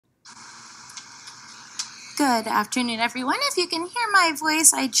Good afternoon, everyone. If you can hear my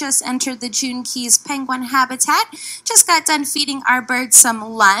voice, I just entered the June Keys penguin habitat. Just got done feeding our birds some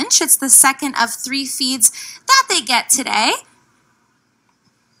lunch. It's the second of 3 feeds that they get today.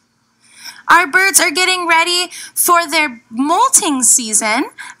 Our birds are getting ready for their molting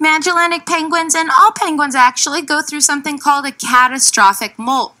season. Magellanic penguins, and all penguins actually, go through something called a catastrophic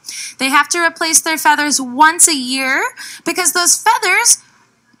molt. They have to replace their feathers once a year because those feathers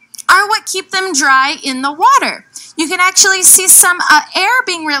are what keep them dry in the water. You can actually see some air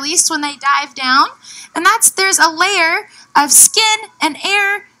being released when they dive down, and there's a layer of skin and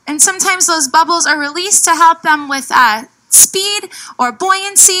air, and sometimes those bubbles are released to help them with speed or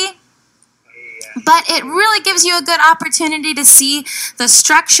buoyancy. But it really gives you a good opportunity to see the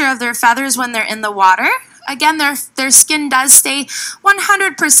structure of their feathers when they're in the water. Again, their skin does stay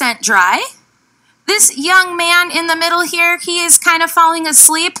 100% dry. This young man in the middle here, he is kind of falling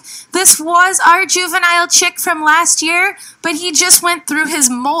asleep. This was our juvenile chick from last year, but he just went through his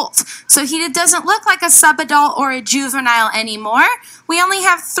molt. So he doesn't look like a subadult or a juvenile anymore. We only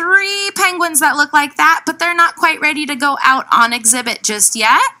have 3 penguins that look like that, but they're not quite ready to go out on exhibit just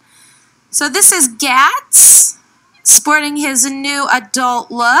yet. So this is Gats, sporting his new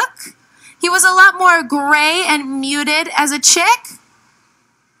adult look. He was a lot more gray and muted as a chick.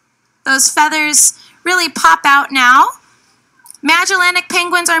 Those feathers really pop out now. Magellanic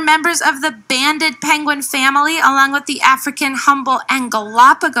penguins are members of the banded penguin family, along with the African humble and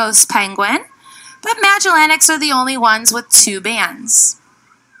Galapagos penguin. But Magellanics are the only ones with 2 bands.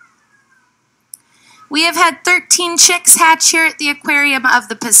 We have had 13 chicks hatch here at the Aquarium of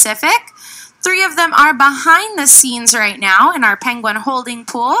the Pacific. 3 of them are behind the scenes right now in our penguin holding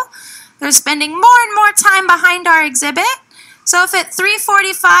pool. They're spending more and more time behind our exhibit. So if at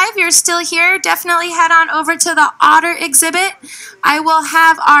 3:45 you're still here, definitely head on over to the otter exhibit. I will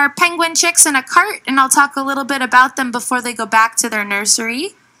have our penguin chicks in a cart, and I'll talk a little bit about them before they go back to their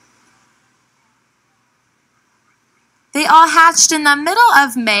nursery. They all hatched in the middle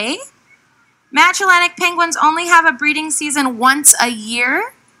of May. Magellanic penguins only have a breeding season once a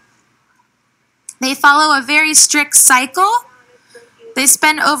year. They follow a very strict cycle. They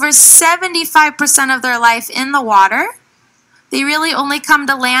spend over 75% of their life in the water. They really only come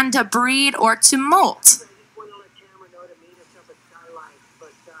to land to breed or to molt.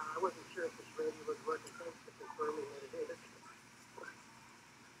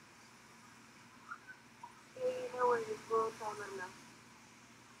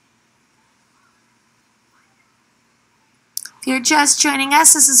 If you're just joining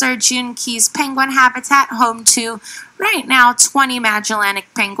us, this is our June Keys penguin habitat, home to, right now, 20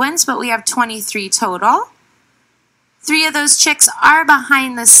 Magellanic penguins, but we have 23 total. 3 of those chicks are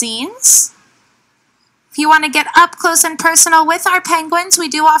behind the scenes. If you want to get up close and personal with our penguins, we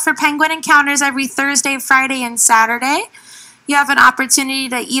do offer penguin encounters every Thursday, Friday, and Saturday. You have an opportunity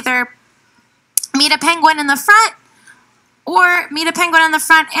to either meet a penguin in the front or meet a penguin in the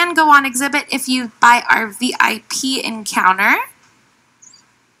front and go on exhibit if you buy our VIP encounter.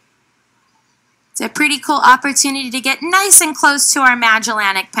 It's a pretty cool opportunity to get nice and close to our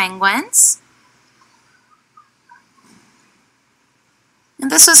Magellanic penguins. And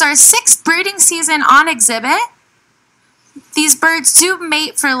this was our 6th breeding season on exhibit. These birds do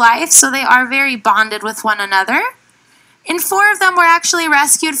mate for life, so they are very bonded with one another. And 4 of them were actually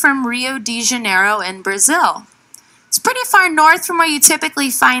rescued from Rio de Janeiro in Brazil. It's pretty far north from where you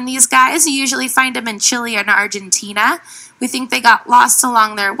typically find these guys. You usually find them in Chile and Argentina. We think they got lost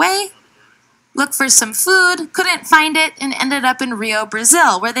along their way, looked for some food, couldn't find it, and ended up in Rio,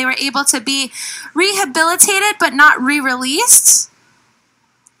 Brazil, where they were able to be rehabilitated but not re-released.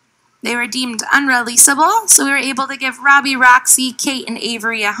 They were deemed unreleasable, so we were able to give Robbie, Roxy, Kate, and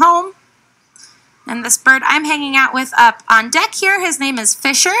Avery a home. And this bird I'm hanging out with up on deck here, his name is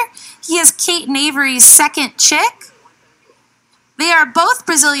Fisher. He is Kate and Avery's 2nd chick. They are both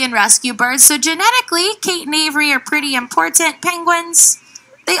Brazilian rescue birds, so genetically, Kate and Avery are pretty important penguins.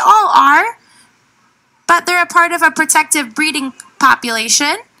 They all are, but they're a part of a protective breeding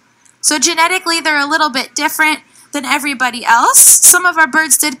population. So genetically, they're a little bit different than everybody else. Some of our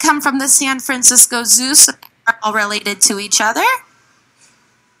birds did come from the San Francisco Zoo, so they're all related to each other.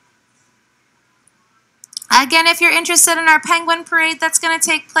 Again, if you're interested in our penguin parade, that's going to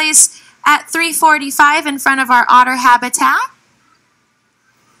take place at 3:45 in front of our otter habitat.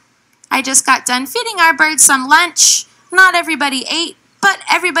 I just got done feeding our birds some lunch. Not everybody ate, but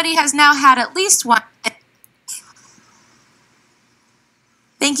everybody has now had at least one.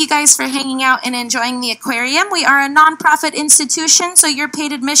 Thank you guys for hanging out and enjoying the aquarium. We are a nonprofit institution, so your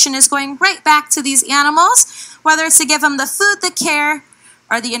paid admission is going right back to these animals, whether it's to give them the food, the care,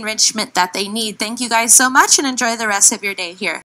 or the enrichment that they need. Thank you guys so much and enjoy the rest of your day here.